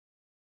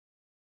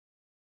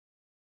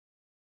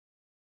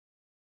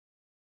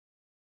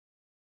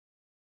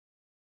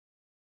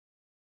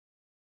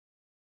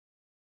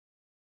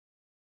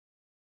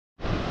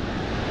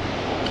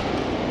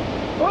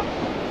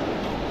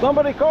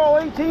Somebody call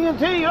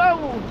AT&T. Oh,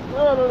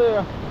 out of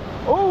there.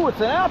 Oh, it's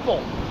an apple.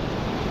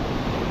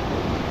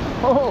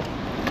 Oh,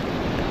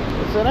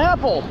 it's an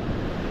apple.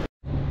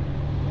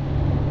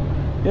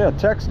 Yeah,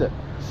 text it.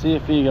 See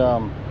if he,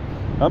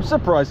 I'm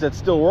surprised that's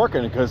still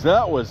working, because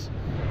that was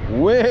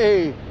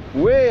way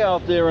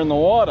out there in the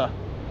water.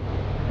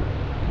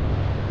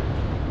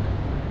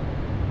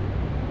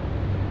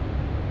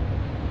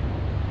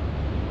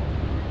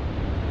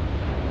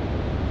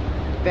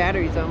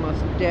 Battery's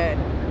almost dead.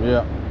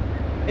 Yeah.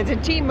 It's a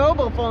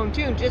T-Mobile phone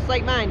too, just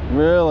like mine.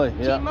 Really?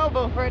 Yeah.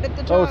 T-Mobile right at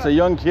the top. Oh, it's a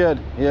young kid.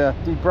 Yeah,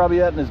 he probably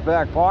had it in his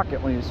back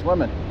pocket when he was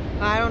swimming.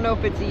 I don't know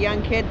if it's a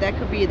young kid. That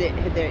could be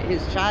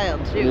his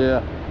child too.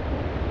 Yeah.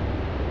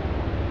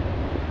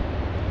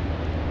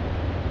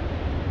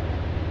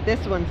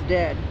 This one's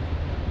dead.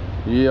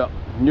 Yeah.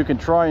 You can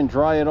try and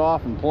dry it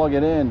off and plug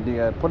it in.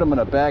 You put them in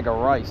a bag of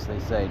rice, they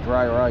say,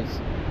 dry rice.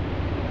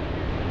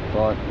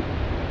 But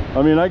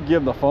I mean, I'd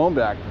give the phone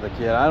back to the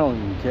kid. I don't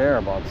even care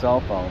about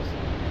cell phones.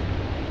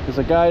 There's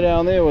a guy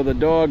down there with a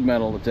dog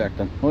metal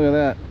detecting. Look at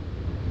that.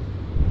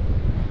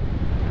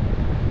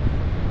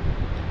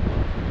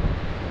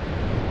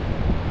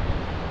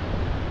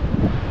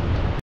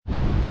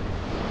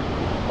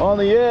 On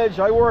the edge,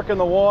 I work in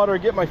the water,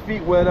 get my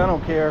feet wet, I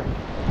don't care.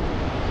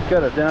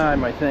 Got a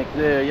dime, I think.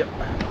 There, yep.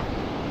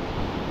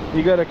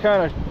 You gotta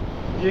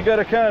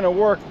kind of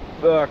work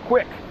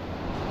quick.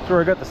 That's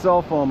where I got the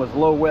cell phone, was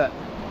low wet.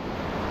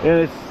 And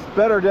it's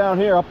better down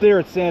here. Up there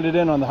it's sanded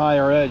in on the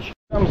higher edge.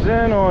 Comes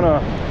in on a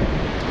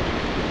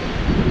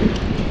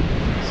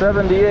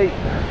 78.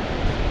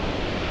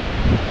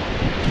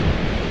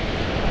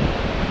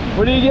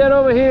 What do you get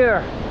over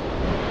here?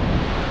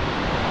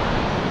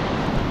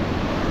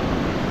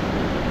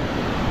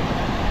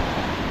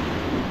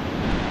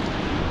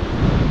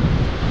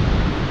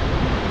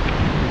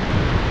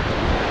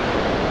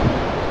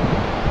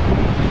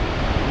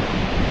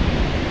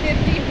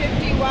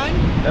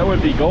 That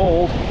would be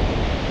gold.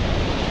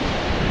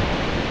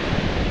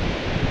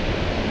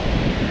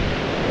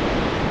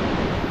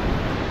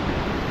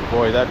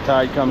 Boy, that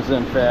tide comes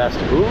in fast.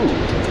 Ooh. Yeah,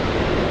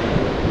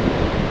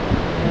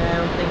 I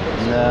don't think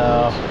it's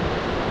no.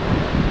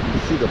 You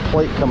see the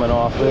plate coming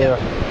off there.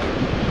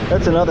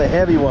 That's another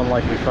heavy one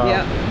like we found.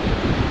 Yeah.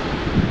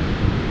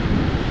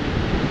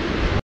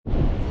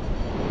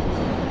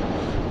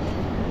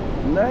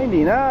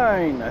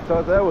 $99. I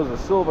thought that was a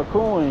silver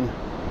coin.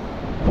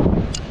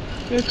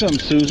 Here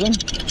comes Susan.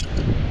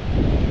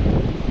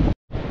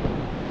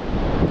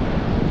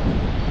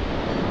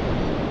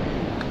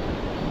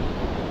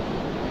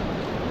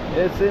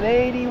 It's an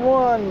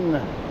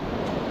 81.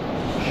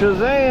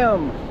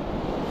 Shazam!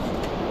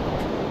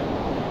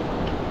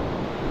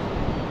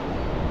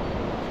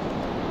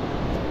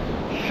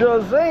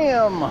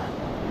 Shazam!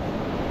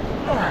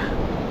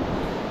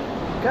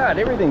 God,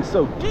 everything's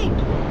so deep.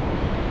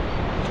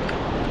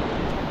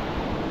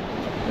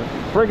 The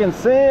friggin'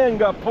 sand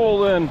got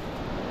pulled in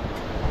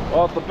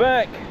off the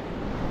bank.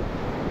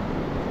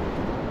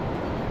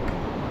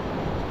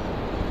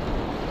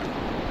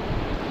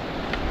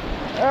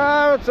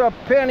 Oh, it's a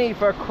penny,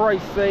 for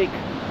Christ's sake.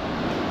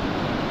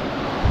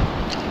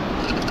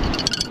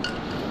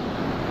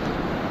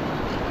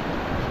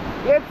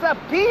 It's a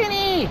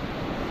penny!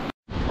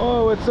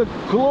 Oh, it's a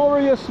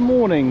glorious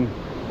morning.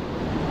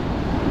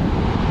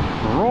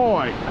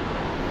 Right.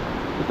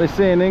 What they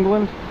say in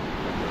England?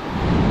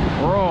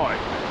 Right.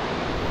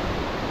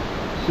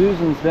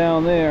 Susan's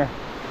down there.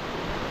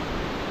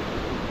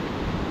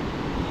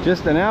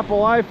 Just an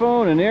Apple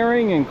iPhone, an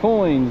earring, and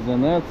coins,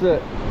 and that's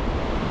it.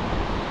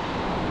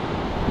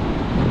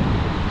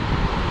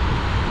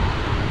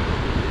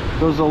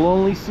 Goes a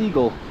lonely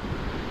seagull.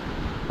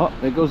 Oh,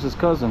 there goes his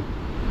cousin.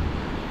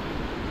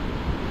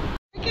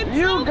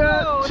 You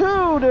got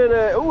two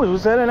today. Oh,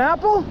 was that an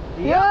apple?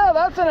 Yep. Yeah,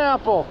 that's an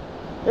apple.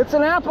 It's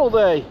an apple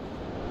day.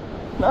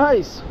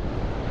 Nice.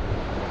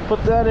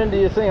 Put that into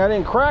your thing. I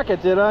didn't crack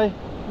it, did I?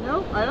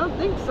 Nope, I don't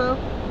think so.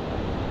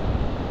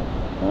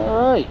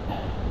 All right.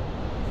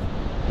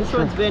 This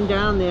one's been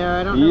down there.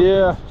 I don't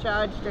know if it's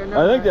charged or not.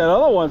 I think that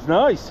other one's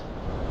nice.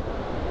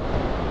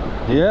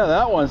 Yeah,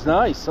 that one's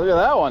nice. Look at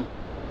that one.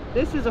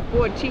 This is a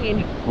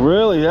 14.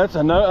 Really? That's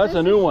a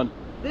new one.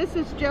 This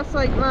is just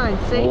like mine.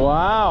 See?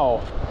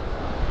 Wow.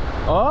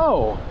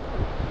 Oh.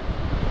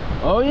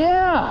 Oh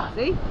yeah.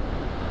 See?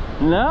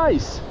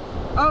 Nice.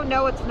 Oh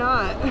no, it's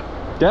not.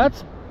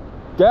 That's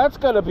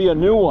got to be a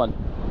new one.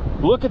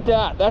 Look at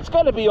that. That's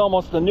got to be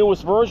almost the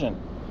newest version.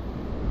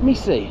 Let me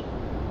see.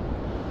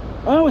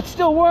 Oh, it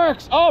still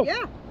works. Oh.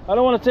 Yeah. I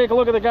don't want to take a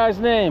look at the guy's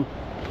name.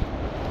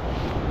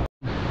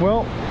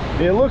 Well,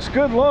 it looks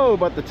good low,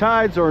 but the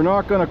tides are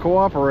not going to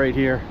cooperate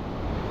here.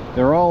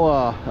 They're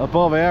all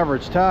above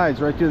average tides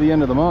right through the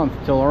end of the month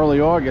till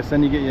early August.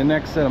 Then you get your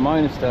next set of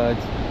minus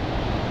tides.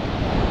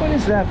 What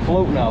is that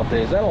floating out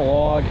there? Is that a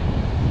log?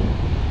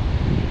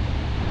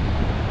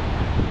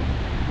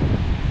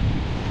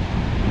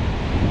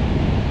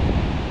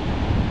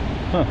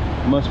 Huh,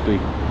 must be.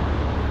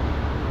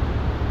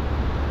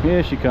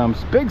 Here she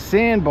comes. Big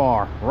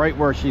sandbar right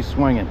where she's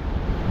swinging.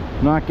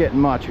 Not getting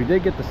much. We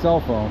did get the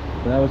cell phone,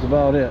 but that was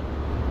about it.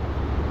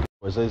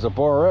 There's a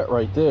barrette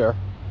right there.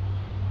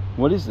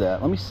 What is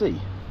that? Let me see.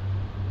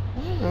 I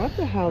don't know what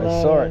the hell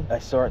I saw it. I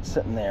saw it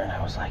sitting there, and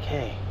I was like,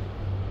 "Hey,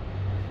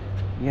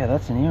 yeah,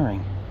 that's an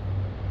earring."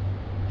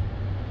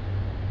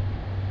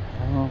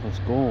 I don't know if it's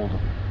gold.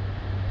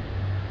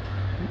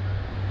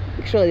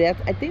 Actually, I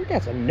think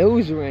that's a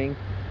nose ring.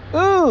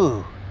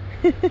 Ooh!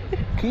 Keep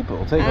it.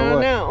 We'll take a look. I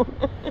don't know.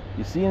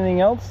 You see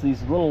anything else?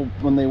 These little,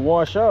 when they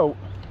wash out,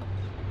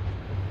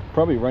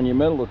 probably run your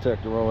metal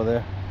detector over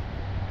there.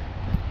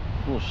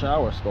 Little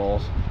shower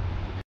stalls.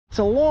 It's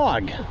a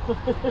log.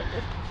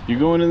 You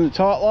going in the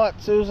tot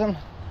lot, Susan?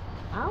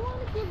 I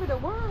want to give it a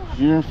whirl.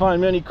 You didn't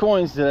find many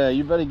coins today.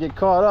 You better get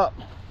caught up.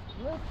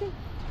 We'll see.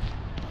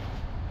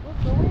 We'll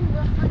go in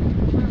the hunt.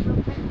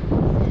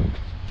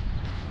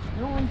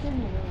 No one's in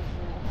there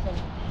right now,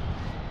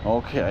 so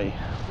Okay.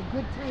 it's a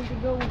good time to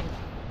go in.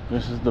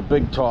 This is the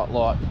big tot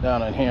lot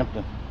down in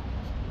Hampton.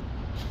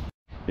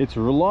 It's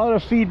a lot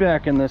of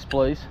feedback in this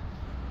place.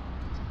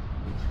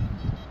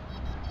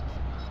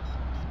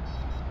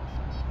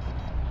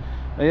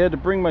 I had to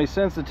bring my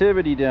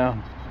sensitivity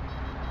down.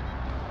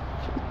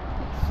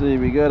 Let's see,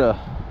 we gotta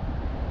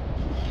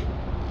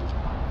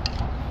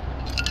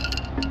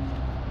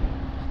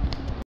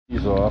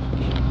these off.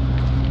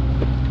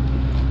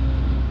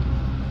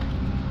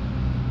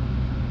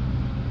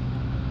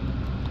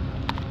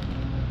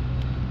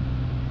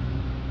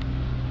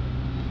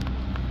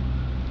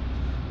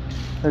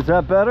 Is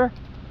that better?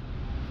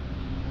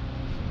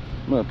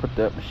 I'm gonna put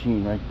that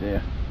machine right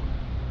there.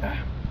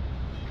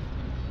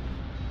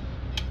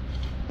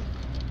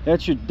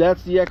 That's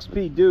the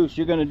XP Deus.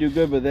 You're gonna do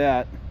good with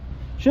that.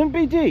 Shouldn't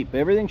be deep.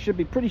 Everything should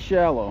be pretty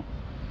shallow.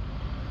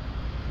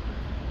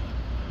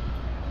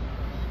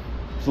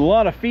 It's a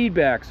lot of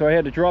feedback, so I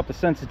had to drop the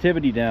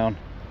sensitivity down.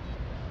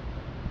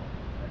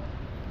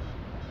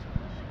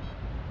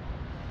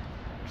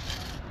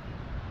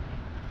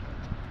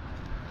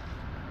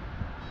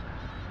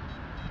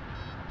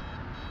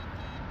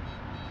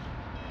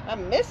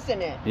 I'm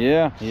missing it.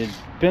 Yeah, your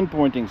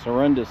pinpointing's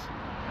horrendous.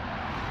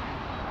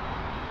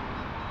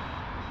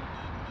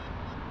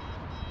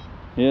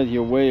 Yeah,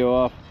 you're way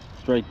off.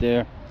 It's right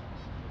there.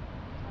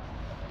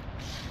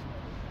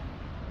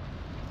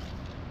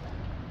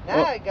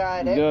 Now I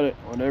got it. You got it,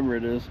 whatever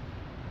it is.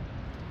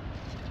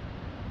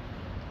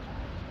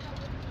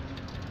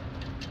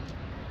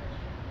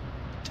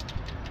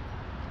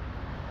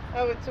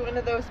 Oh, it's one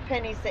of those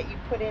pennies that you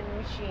put in the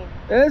machine.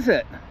 Is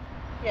it?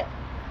 Yeah.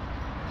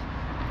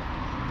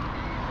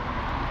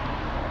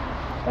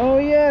 Oh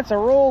yeah, it's a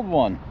rolled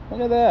one.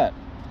 Look at that.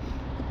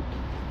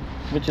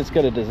 Which it's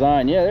got a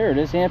design. Yeah, there it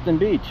is, Hampton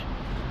Beach.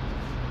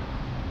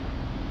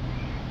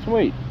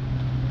 Sweet.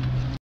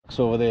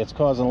 So over there, it's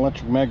causing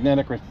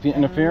electromagnetic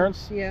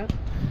interference. Yeah.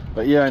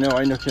 But yeah, I know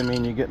what you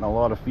mean. You're getting a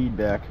lot of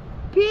feedback.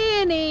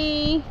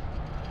 Penny!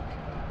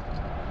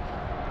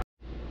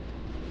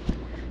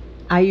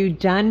 Are you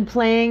done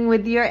playing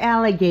with your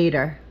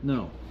alligator?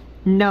 No.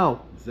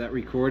 No. Is that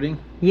recording?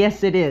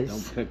 Yes, it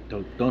is.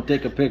 Don't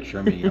take a picture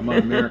of me. I'm on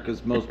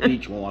America's Most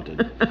Beach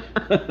Wanted.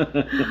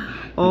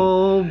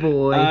 Oh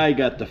boy. I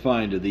got the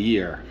find of the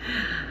year.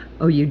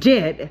 Oh, you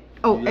did?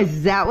 Oh, Yep.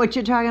 Is that what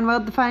you're talking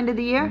about, the find of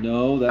the year?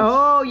 No, that's...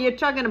 Oh, you're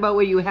talking about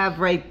what you have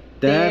right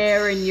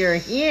there in your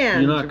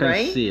hand, You're not going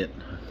right? to see it.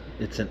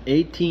 It's an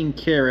 18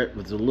 karat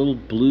with a little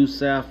blue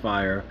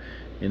sapphire,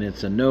 and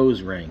it's a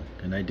nose ring.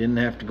 And I didn't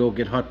have to go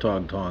get hot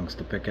dog tongs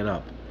to pick it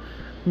up.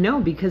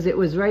 No, because it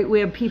was right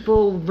where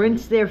people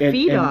rinse their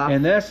feet off.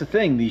 And that's the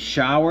thing. These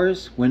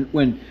showers,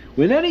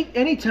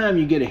 anytime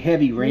you get a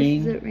heavy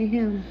rain, This is it right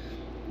here.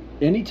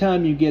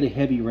 anytime you get a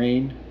heavy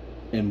rain,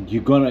 and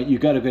you got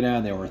to go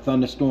down there, or a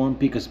thunderstorm,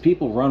 because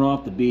people run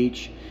off the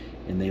beach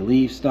and they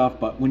leave stuff.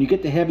 But when you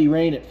get the heavy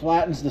rain, it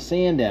flattens the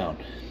sand down,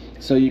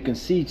 so you can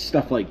see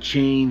stuff like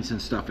chains and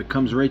stuff. It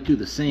comes right through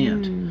the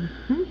sand.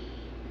 Mm-hmm.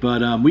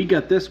 But we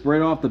got this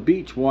right off the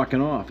beach walking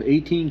off.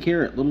 18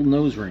 karat little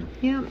nose ring.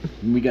 Yep.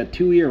 And we got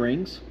 2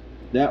 earrings.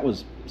 That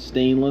was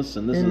stainless,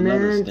 and this is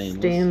another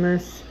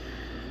stainless.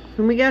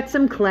 And we got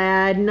some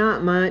clad,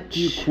 not much.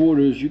 Few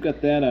quarters. You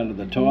got that out of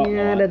the tot lot.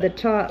 Out of the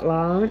tot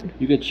lot.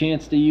 You got a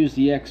chance to use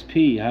the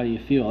XP. How do you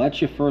feel? That's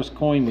your first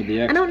coin with the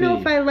XP. I don't know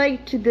if I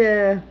liked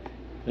the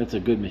That's a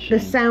good machine.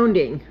 the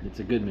sounding. It's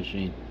a good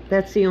machine.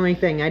 That's the only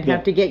thing. I'd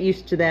have to get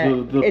used to that.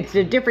 It's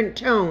a different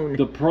tone.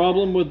 The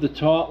problem with the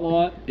tot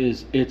lot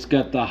is it's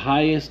got the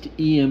highest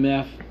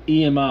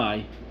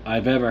EMI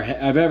I've ever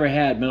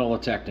had metal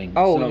detecting.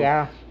 Oh, so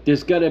yeah.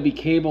 There's got to be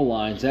cable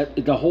lines.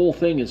 The whole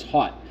thing is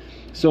hot.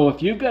 So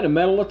if you've got a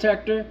metal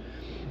detector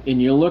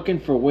and you're looking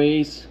for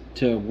ways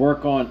to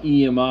work on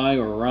EMI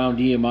or around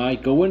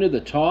EMI, go into the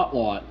tot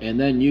lot, and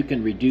then you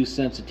can reduce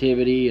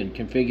sensitivity and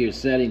configure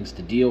settings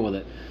to deal with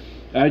it.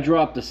 I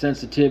dropped the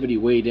sensitivity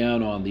way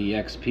down on the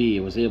XP. I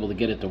was able to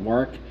get it to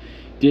work.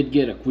 We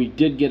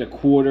did get a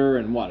quarter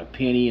and a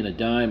penny and a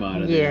dime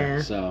out of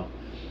there. So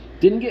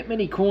didn't get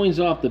many coins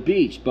off the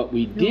beach, but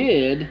we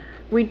did.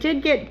 We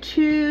did get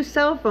 2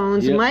 cell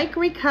phones. Yep. Mike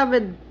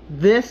recovered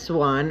this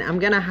one. I'm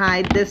gonna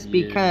hide this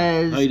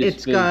because Hide his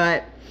it's face.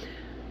 got,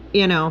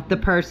 you know, the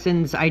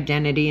person's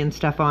identity and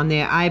stuff on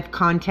there. I've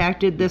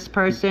contacted this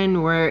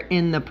person. We're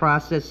in the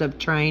process of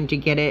trying to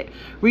get it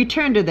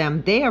returned to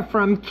them. They are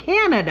from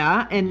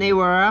Canada and they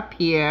were up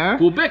here.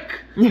 Quebec.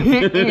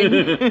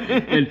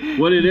 And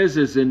what it is,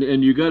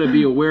 and you got to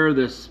be aware of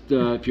this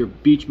if you're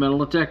beach metal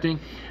detecting.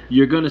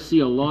 You're going to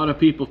see a lot of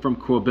people from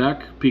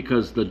Quebec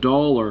because the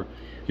dollar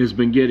has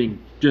been getting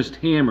just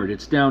hammered.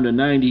 It's down to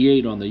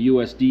 98 on the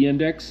USD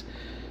index.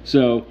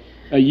 So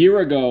a year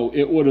ago,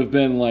 it would have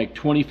been like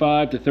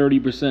 25 to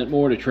 30%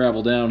 more to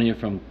travel down here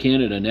from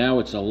Canada. Now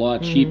it's a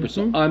lot cheaper.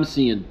 So I'm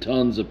seeing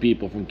tons of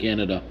people from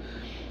Canada.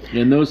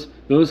 And those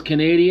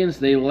Canadians,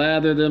 they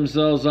lather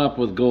themselves up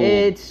with gold.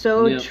 It's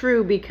so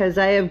true, because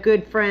I have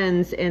good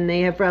friends and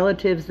they have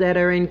relatives that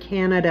are in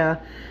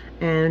Canada.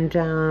 And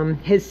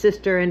his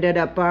sister ended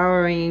up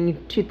borrowing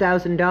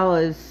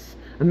 $2,000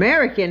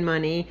 American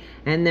money.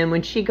 And then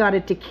when she got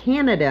it to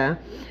Canada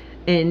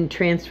and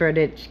transferred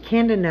it to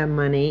Canada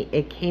money,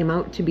 it came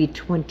out to be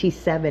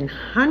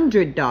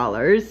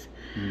 $2,700.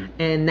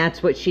 And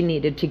that's what she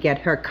needed to get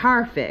her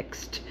car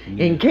fixed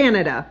in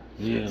Canada.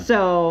 Yeah.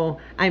 So,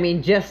 I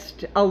mean,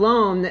 just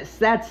alone, that's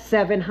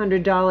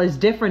 $700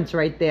 difference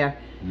right there.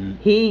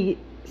 He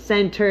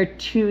sent her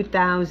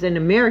 $2,000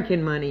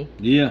 American money.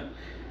 Yeah.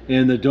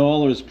 And the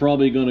dollar is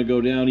probably going to go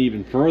down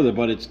even further,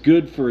 but it's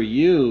good for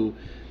you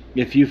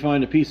if you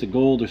find a piece of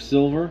gold or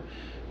silver.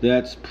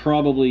 That's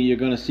probably, you're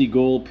going to see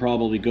gold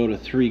probably go to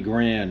 $3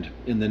 grand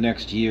in the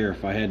next year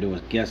if I had to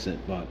guess it.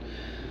 But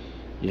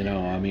you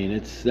know, I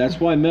mean, that's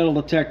why metal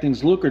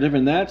detecting's lucrative,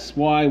 and that's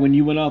why when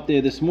you went out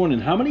there this morning,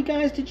 how many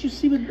guys did you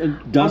see? With a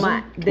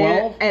dozen,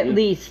 12? At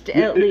least.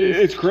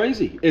 It's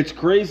crazy. It's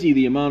crazy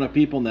the amount of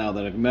people now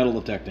that are metal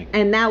detecting.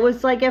 And that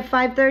was like at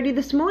 5:30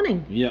 this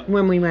morning. Yeah.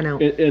 When we went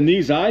out. And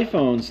these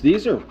iPhones,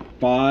 these are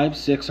 $500,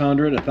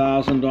 $600,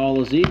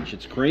 $1,000 each.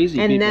 It's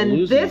crazy. And people then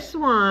losing this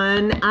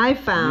one I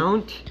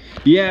found.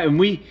 Yeah, and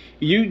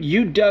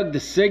you dug the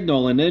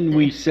signal, and then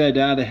we said,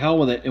 "Ah, the hell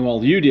with it." And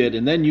well, you did,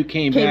 and then you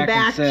came back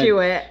and said, to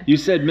it. You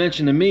said,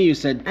 mention to me. You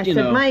said, I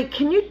said, Mike,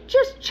 can you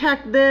just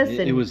check this?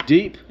 And it was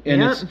deep,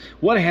 and Yep. it's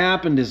what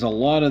happened is a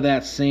lot of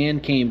that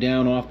sand came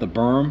down off the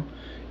berm,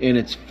 and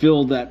it's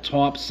filled that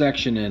top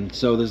section in.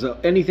 So there's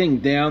anything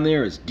down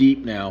there is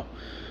deep now.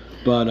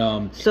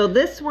 But so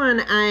this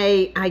one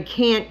I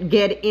can't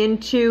get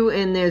into,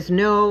 and there's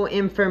no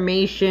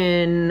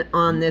information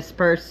on this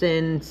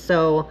person,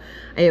 so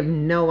I have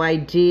no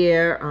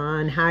idea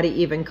on how to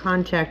even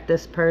contact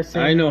this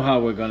person. I know how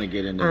we're gonna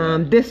get into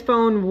that. This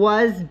phone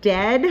was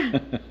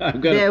dead.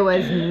 There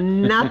was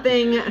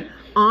nothing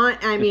on.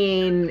 I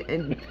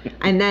mean,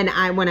 and then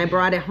when I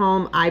brought it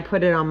home, I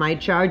put it on my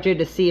charger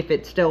to see if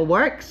it still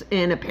works,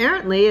 and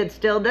apparently it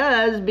still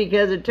does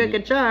because it took a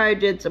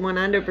charge. It's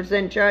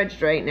 100%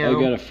 charged right now. I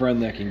got a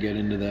friend that can get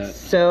into that.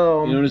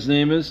 So you know what his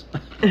name is?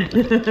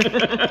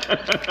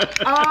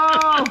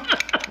 Oh,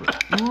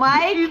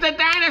 Mike. He's a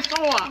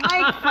dinosaur.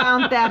 Mike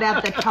found that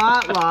at the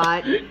tot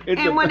lot,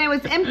 and when it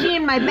was empty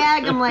in my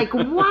bag, I'm like,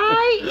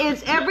 why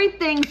is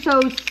everything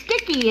so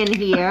sticky in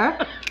here?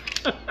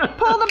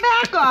 Pull the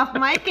back off,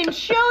 Mike, and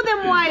show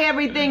them why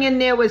everything in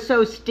there was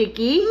so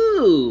sticky.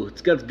 Ooh,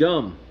 it's got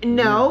gum.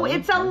 No,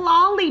 it's a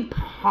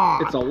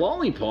lollipop. It's a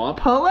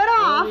lollipop. Pull it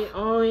off.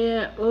 Oh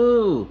yeah.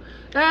 Ooh.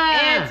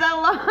 Ah. It's a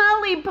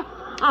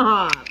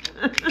lollipop.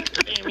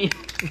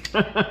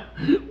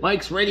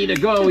 Mike's ready to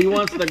go. He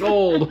wants the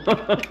gold.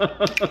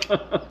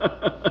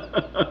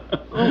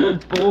 Oh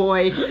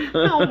boy.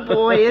 Oh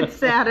boy, it's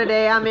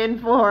Saturday. I'm in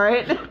for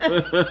it.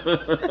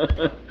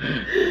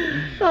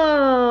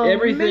 Oh,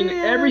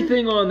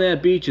 everything on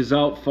that beach is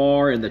out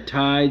far, and the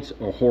tides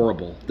are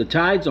horrible. The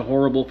tides are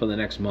horrible for the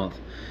next month.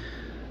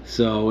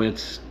 So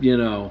it's, you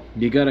know,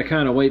 you got to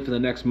kind of wait for the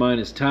next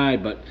minus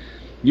tide, but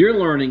you're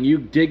learning you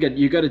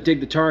got to dig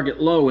the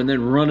target low and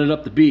then run it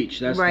up the beach.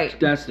 That's right.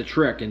 That's the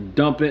trick, and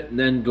dump it and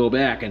then go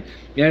back. And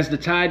as the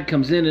tide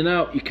comes in and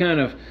out, you kind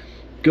of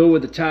go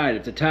with the tide.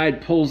 If the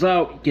tide pulls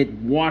out, get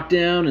walk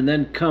down and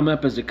then come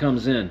up as it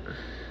comes in.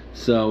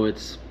 So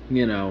it's,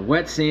 you know,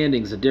 wet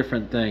sanding's a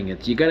different thing.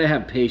 It's, you got to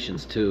have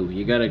patience too.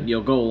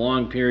 You'll go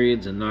long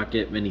periods and not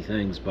get many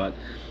things, but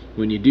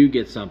when you do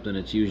get something,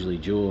 it's usually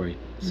jewelry.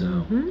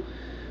 So,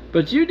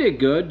 but you did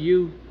good.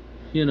 You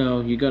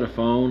know, you got a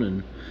phone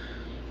and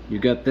you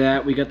got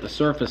that. We got the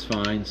surface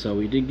fine, so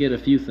we did get a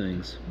few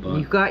things. But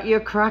you got your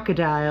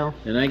crocodile.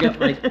 And I got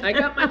my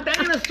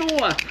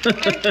dinosaur.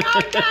 It's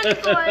not a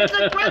dinosaur, it's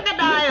a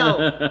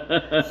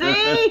crocodile.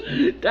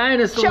 See?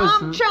 Dinosaurs.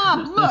 Chomp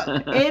chomp, look,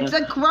 it's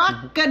a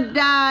crocodile.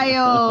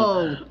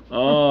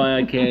 Oh,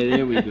 okay,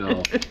 there we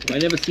go. I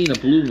never seen a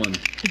blue one.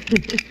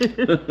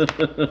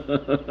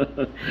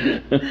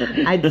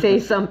 I'd say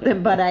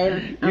something, but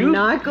I'm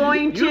not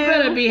going to. You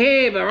better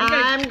behave.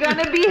 I'm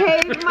gonna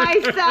behave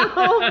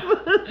myself.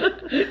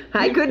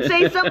 I could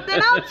say something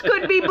else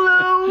could be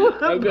blue,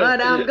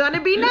 but I'm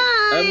gonna be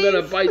nice. I'm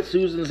gonna bite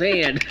Susan's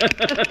hand.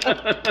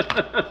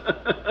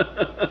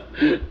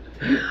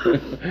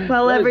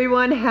 Well,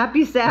 everyone,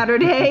 happy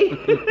Saturday.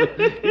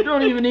 You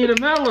don't even need a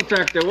metal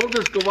detector. We'll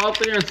just go out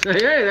there and say,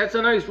 hey, that's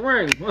a nice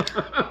ring.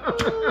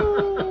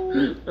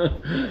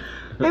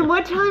 And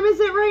what time is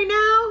it right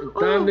now?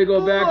 Time to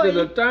go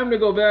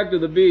back to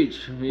the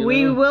beach.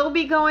 We will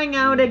be going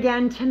out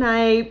again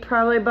tonight,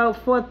 probably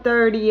about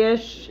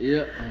 4:30ish.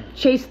 Yeah.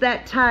 Chase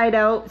that tide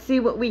out, see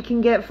what we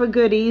can get for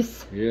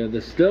goodies. Yeah,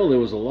 there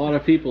was a lot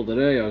of people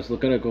today. I was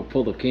looking to go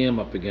pull the cam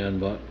up again,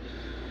 but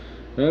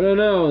I don't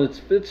know.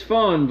 It's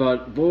fun,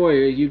 but boy,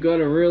 you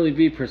gotta really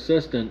be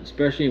persistent,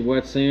 especially in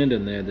wet sand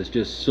in there. There's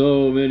just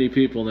so many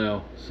people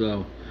now.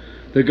 So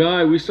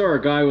we saw a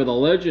guy with a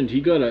legend.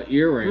 He got an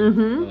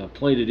earring,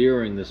 plated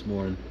earring this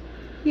morning.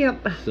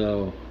 Yep.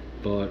 So,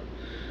 but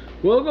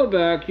we'll go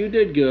back. You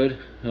did good,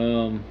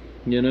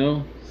 you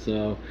know.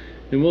 So,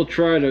 and we'll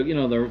try to, you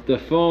know, the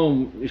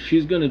foam.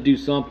 She's gonna do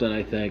something.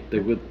 I think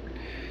with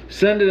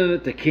sending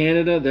it to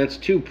Canada. That's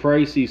too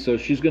pricey. So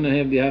she's gonna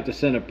have to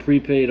send a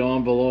prepaid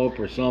envelope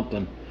or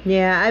something.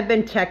 Yeah, I've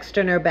been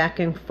texting her back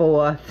and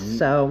forth.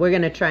 So we're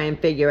gonna try and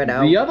figure it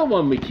out. The other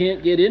one we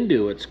can't get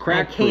into. It's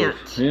crack proof. I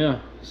can't. Yeah.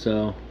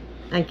 So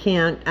I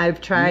can't. I've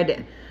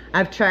tried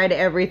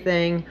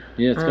everything.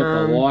 Yeah, it's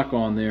got the lock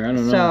on there. I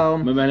don't know. So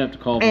We might have to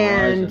call Verizon.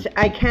 And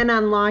I can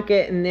unlock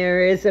it, and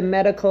there is a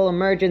medical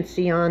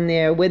emergency on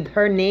there with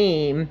her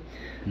name.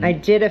 I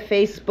did a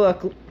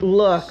Facebook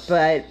look,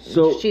 but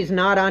she's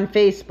not on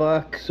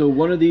Facebook. So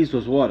one of these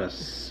was what?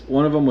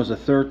 One of them was a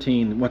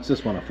 13. What's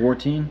this one? A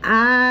 14?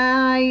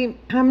 I'm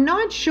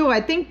not sure.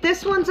 I think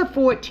this one's a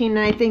 14,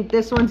 and I think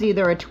this one's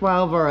either a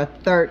 12 or a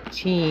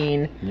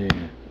 13. Yeah.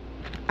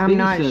 I'm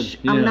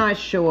not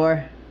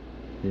sure.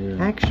 Yeah.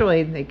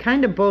 Actually, they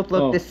kind of both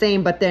look the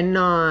same, but they're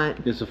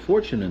not. There's a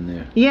fortune in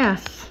there.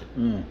 Yes.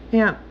 Mm.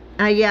 Yeah.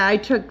 Yeah, I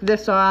took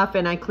this off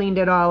and I cleaned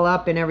it all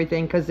up and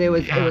everything because it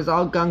was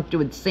all gunked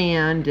with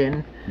sand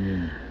and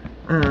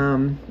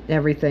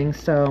everything.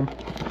 So,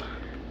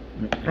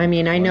 I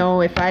mean, I know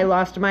if I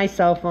lost my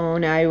cell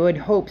phone, I would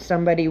hope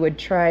somebody would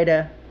try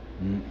to,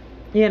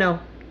 you know,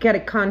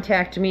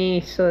 contact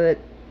me so that,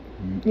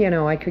 you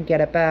know, I could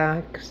get it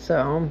back.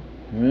 So.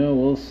 Well,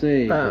 we'll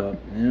see. But,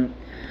 yeah.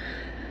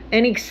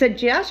 Any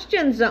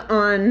suggestions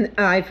on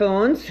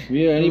iPhones?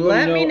 Yeah,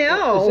 let me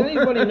know. Does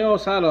anybody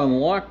knows how to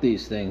unlock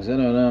these things? I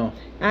don't know.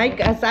 I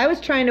guess I was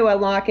trying to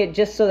unlock it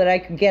just so that I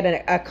could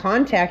get a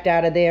contact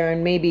out of there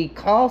and maybe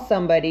call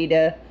somebody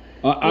to,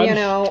 you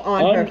know,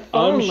 on her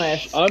phone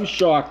list. I'm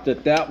shocked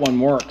that one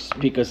works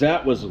because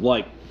that was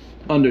like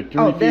under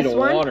 3 feet of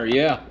water.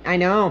 Yeah. I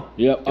know.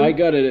 Yep, I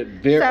got it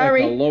at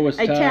the lowest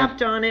tide. I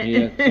tapped on it, yeah,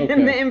 okay.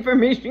 and the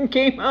information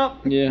came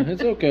up. Yeah,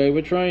 it's okay.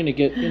 We're trying to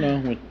get,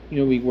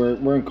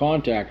 we're in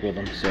contact with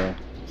them, so.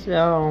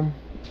 So,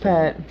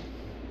 but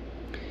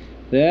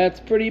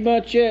that's pretty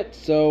much it.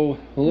 So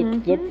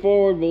look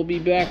forward. We'll be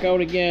back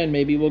out again.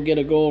 Maybe we'll get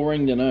a gold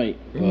ring tonight.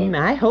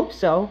 I hope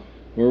so.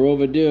 We're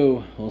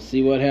overdue. We'll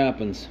see what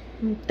happens.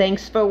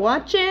 Thanks for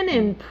watching,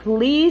 and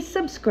please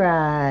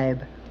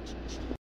subscribe.